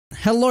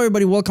Hello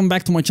everybody, welcome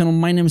back to my channel.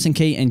 My name is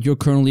NK and you're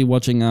currently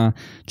watching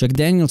Jack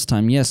Daniels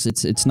time. Yes,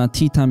 it's not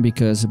tea time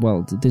because,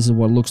 well, this is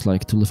what it looks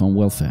like to live on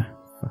welfare.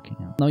 Fucking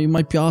hell. Now you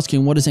might be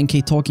asking, what is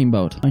NK talking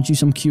about? Aren't you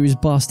some curious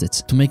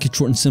bastards? To make it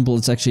short and simple,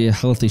 it's actually a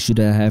health issue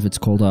that I have. It's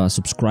called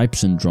subscribe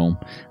syndrome.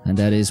 And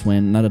that is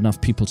when not enough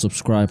people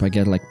subscribe, I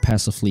get like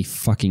passively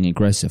fucking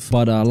aggressive.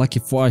 But lucky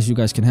for us, you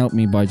guys can help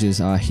me by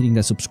just hitting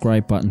that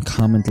subscribe button,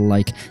 comment,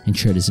 like, and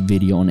share this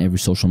video on every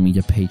social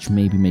media page.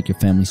 Maybe make your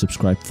family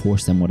subscribe,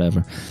 force them,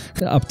 whatever.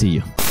 Up to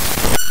you.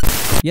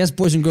 Yes,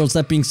 boys and girls,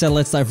 that being said,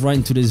 let's dive right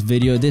into this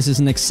video. This is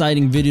an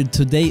exciting video.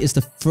 Today is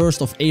the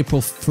 1st of April,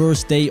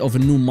 first day of a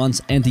new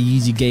month, and the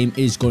Yeezy game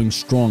is going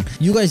strong.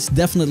 You guys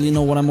definitely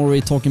know what I'm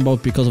already talking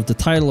about because of the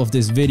title of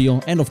this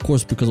video, and of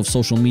course because of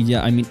social media.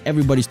 I mean,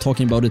 everybody's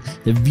talking about it.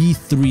 The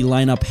V3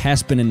 lineup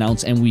has been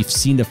announced, and we've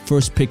seen the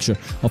first picture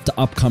of the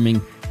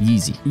upcoming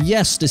Yeezy.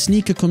 Yes, the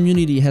sneaker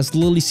community has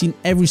literally seen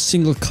every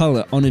single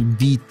color on a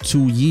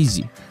V2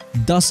 Yeezy.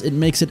 Thus, it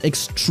makes it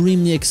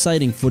extremely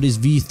exciting for this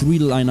V3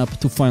 lineup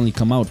to finally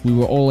come out. We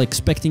were all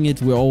expecting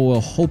it, we were all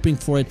hoping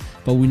for it,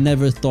 but we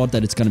never thought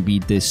that it's gonna be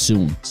this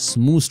soon.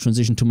 Smooth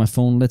transition to my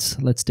phone, let's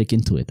dig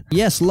into it.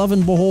 Yes, love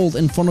and behold,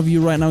 in front of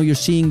you right now, you're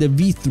seeing the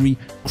V3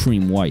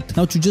 cream white.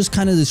 Now, to just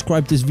kind of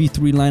describe this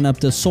V3 lineup,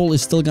 the sole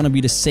is still gonna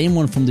be the same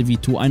one from the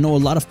V2. I know a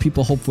lot of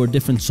people hope for a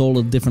different sole,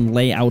 a different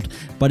layout,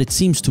 but it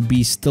seems to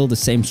be still the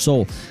same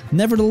sole.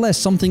 Nevertheless,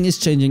 something is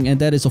changing, and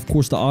that is, of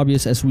course, the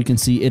obvious. As we can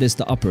see, it is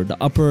the upper.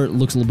 The upper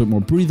looks a little bit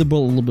more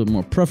breathable, a little bit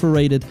more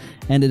perforated,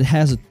 and it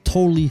has a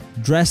totally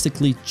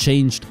drastically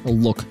changed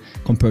look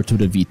compared to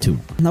the V2.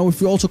 Now, if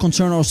we also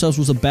concern ourselves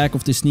with the back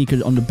of the sneaker,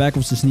 on the back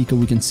of the sneaker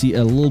we can see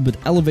a little bit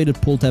elevated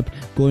pull tab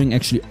going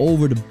actually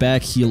over the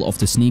back heel of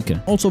the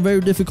sneaker. Also very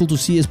difficult to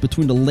see is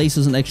between the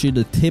laces and actually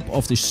the tip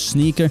of the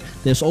sneaker.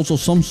 There's also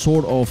some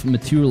sort of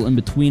material in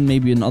between,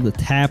 maybe another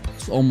tab,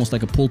 almost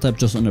like a pull tab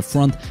just on the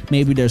front.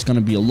 Maybe there's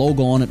gonna be a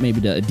logo on it, maybe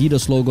the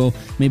Adidas logo,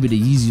 maybe the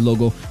Yeezy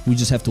logo. We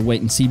just have to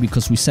wait and see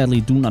because we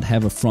sadly do not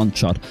have a front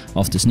shot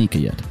of the sneaker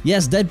yet.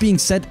 Yes, that being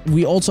said,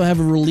 we also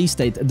have a release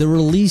date. The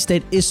release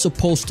date is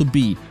supposed to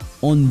be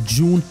on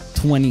June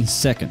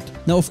 22nd.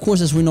 Now, of course,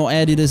 as we know,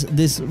 Adidas,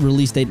 this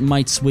release date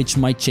might switch,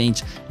 might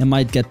change, and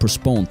might get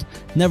postponed.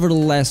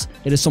 Nevertheless,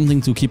 it is something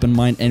to keep in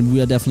mind, and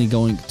we are definitely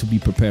going to be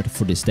prepared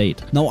for this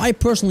date. Now, I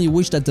personally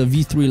wish that the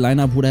V3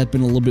 lineup would have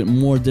been a little bit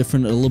more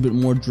different, a little bit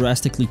more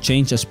drastically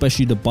changed,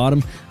 especially the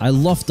bottom. I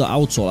love the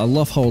outsole. I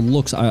love how it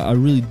looks. I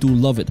really do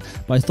love it.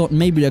 But I thought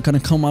maybe they're gonna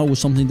come out with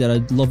something that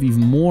I love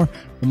even more,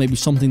 or maybe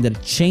something that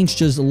changed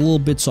just a little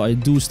bit, so I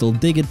do still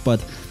dig it.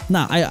 But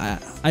nah,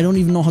 I don't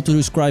even know how to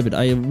describe it.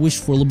 I wish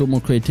for a little bit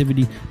more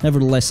creativity.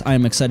 Nevertheless, I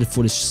am excited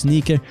for this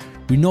sneaker.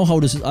 We know how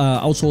this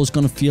outsole is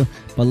gonna feel,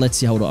 but let's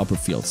see how the upper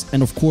feels.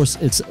 And of course,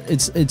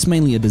 it's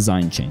mainly a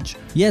design change.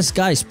 Yes,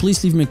 guys,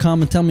 please leave me a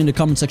comment. Tell me in the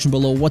comment section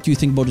below what you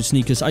think about the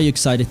sneakers. Are you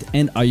excited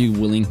and are you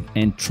willing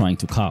and trying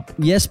to cop?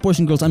 Yes, boys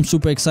and girls, I'm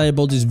super excited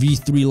about this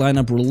V3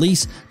 lineup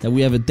release, that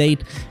we have a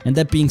date. And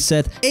that being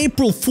said,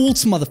 April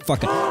Fool's,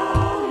 motherfucker.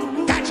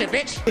 Gotcha,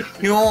 bitch.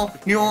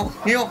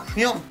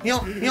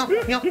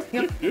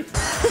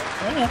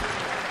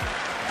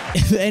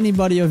 If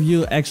anybody of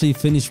you actually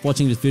finished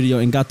watching this video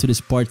and got to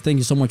this part, thank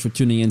you so much for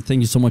tuning in.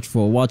 Thank you so much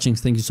for watching.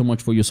 Thank you so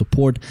much for your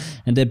support.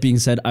 And that being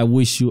said, I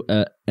wish you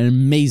an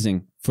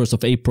amazing 1st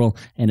of April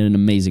and an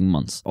amazing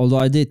month. Although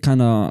I did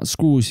kind of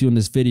screw with you in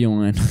this video,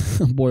 and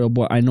boy oh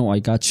boy, I know I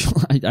got you.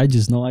 I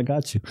just know I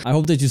got you. I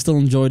hope that you still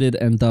enjoyed it,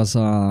 and thus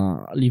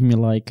leave me a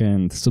like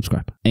and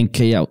subscribe.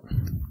 NK out.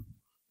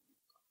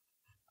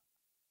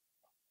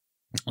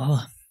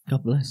 Oh,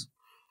 God bless.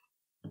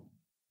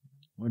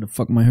 Where the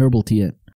fuck my herbal tea at?